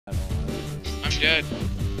dead.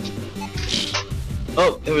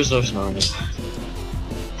 Oh, there was no snow on it.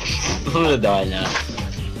 I'm gonna die now.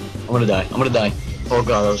 I'm gonna die. I'm gonna die. Oh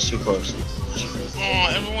god, that was too close.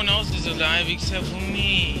 Oh, everyone else is alive except for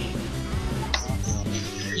me.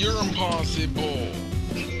 You're impossible.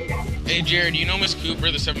 Hey Jared, you know Miss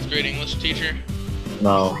Cooper, the 7th grade English teacher?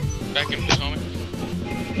 No. Back in Potomac?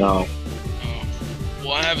 No. Oh.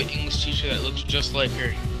 Well, I have an English teacher that looks just like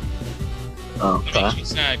her. Oh, It makes me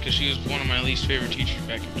sad because she was one of my least favorite teachers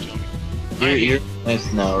back in Potomac. You're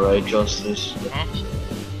ninth now, right, Justice? Huh?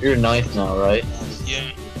 You're ninth now, right?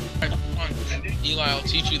 Yeah. Alright, come on. Eli, I'll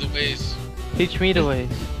teach you the ways. Teach me the ways.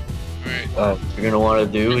 Alright. You're gonna want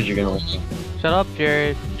to do is you're gonna. Shut up,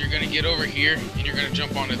 Jared. You're gonna get over here and you're gonna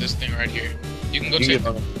jump onto this thing right here. You can go You take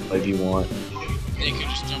get if you want. and you can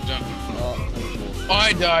just jump down. Oh,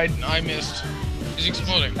 I died. I missed. He's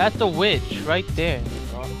exploding. That's a witch right there.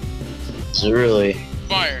 Is it really?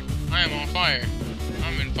 Fire. I am on fire.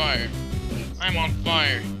 I'm in fire. I'm on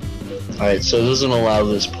fire. Alright, so it doesn't allow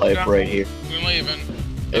this pipe right here. We're leaving.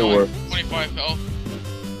 It worked. 25 health.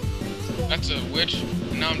 That's a witch.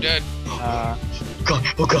 And now I'm dead. God,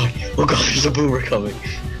 oh god, oh god, there's a boomer coming.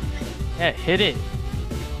 Yeah, hit it.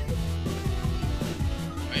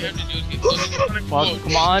 All you have to do is get close. Well,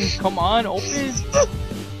 come on, open.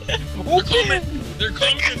 They're coming. They're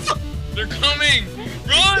coming. They're coming.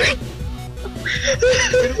 Run!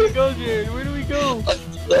 Where do we go, Jared? Where do we go?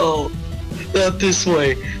 No, not this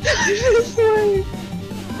way. This way.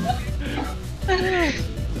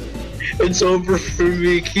 It's over for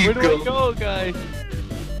me. Keep Where do we going. go, guys?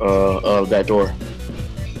 That door.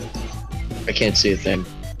 I can't see a thing.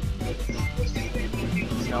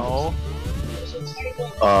 No.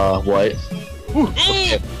 What? Ooh!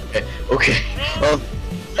 Okay.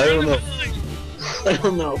 I don't know. I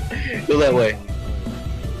don't know. Go that way.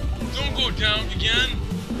 Don't go down again.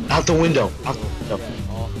 Out the window. Out the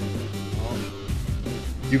window.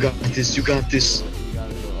 You got this. You got this.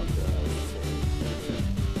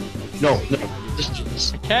 No, no.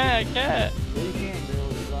 Just. I can't.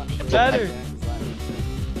 Better.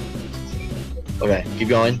 Okay, keep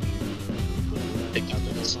going.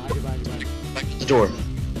 Back to the door.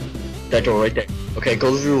 That door right there. Okay,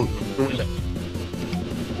 go through the window.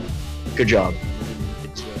 Good job.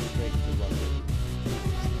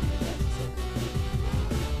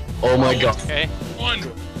 Oh my god. Okay. Run!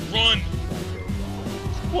 Run!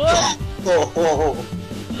 What? Oh.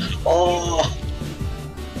 Oh.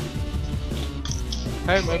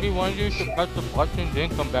 Hey, maybe one of you should press the button then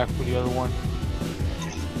come back for the other one.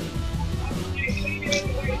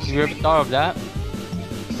 You ever thought of that?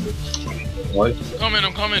 What?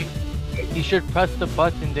 I'm coming. You should press the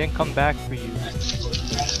button then come back for you.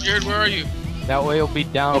 Jared, where are you? That way it'll be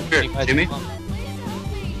down. Up here, Jimmy. I'm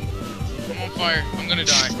on fire. I'm gonna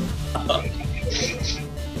die.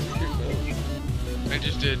 I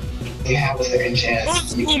just did. You have a second chance. Oh,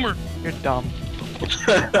 it's Boomer! You're dumb.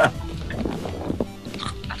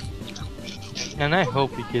 And I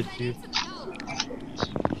hope he gets you.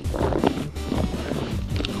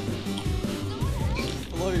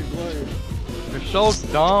 You're so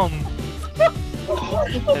dumb.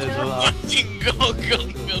 Fucking go.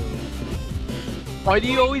 Why do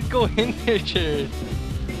you always go in there, Jared?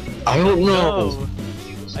 I don't know. No.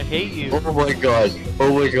 I hate you. Oh my god.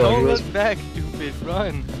 Oh my god. Don't He was- look back, stupid.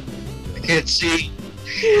 Run. I can't see.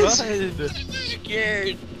 Run.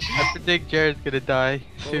 Scared. I predict Jared's gonna die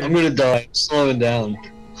soon. I'm gonna die. I'm slowing down.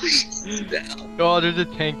 Oh, there's a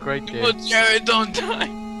tank right there. Oh, Jared, don't die.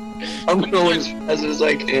 I'm going as fast as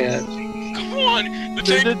I can. Come on. The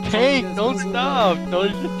There's a tank. tank. Don't stop. No,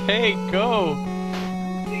 there's a tank. Go.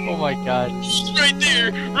 Oh my god. It's right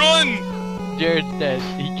there. Run. Jared's dead.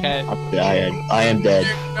 He can't. I am dead.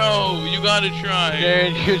 Jared, no, you gotta try.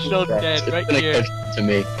 Jared, you're so dead. It's Right gonna here. catch up to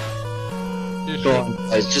me. You're, Go so... on,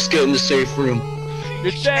 guys. Just get in the safe room.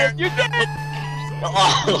 you're dead. You're dead.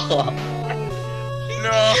 Oh.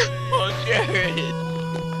 No, oh, Jared.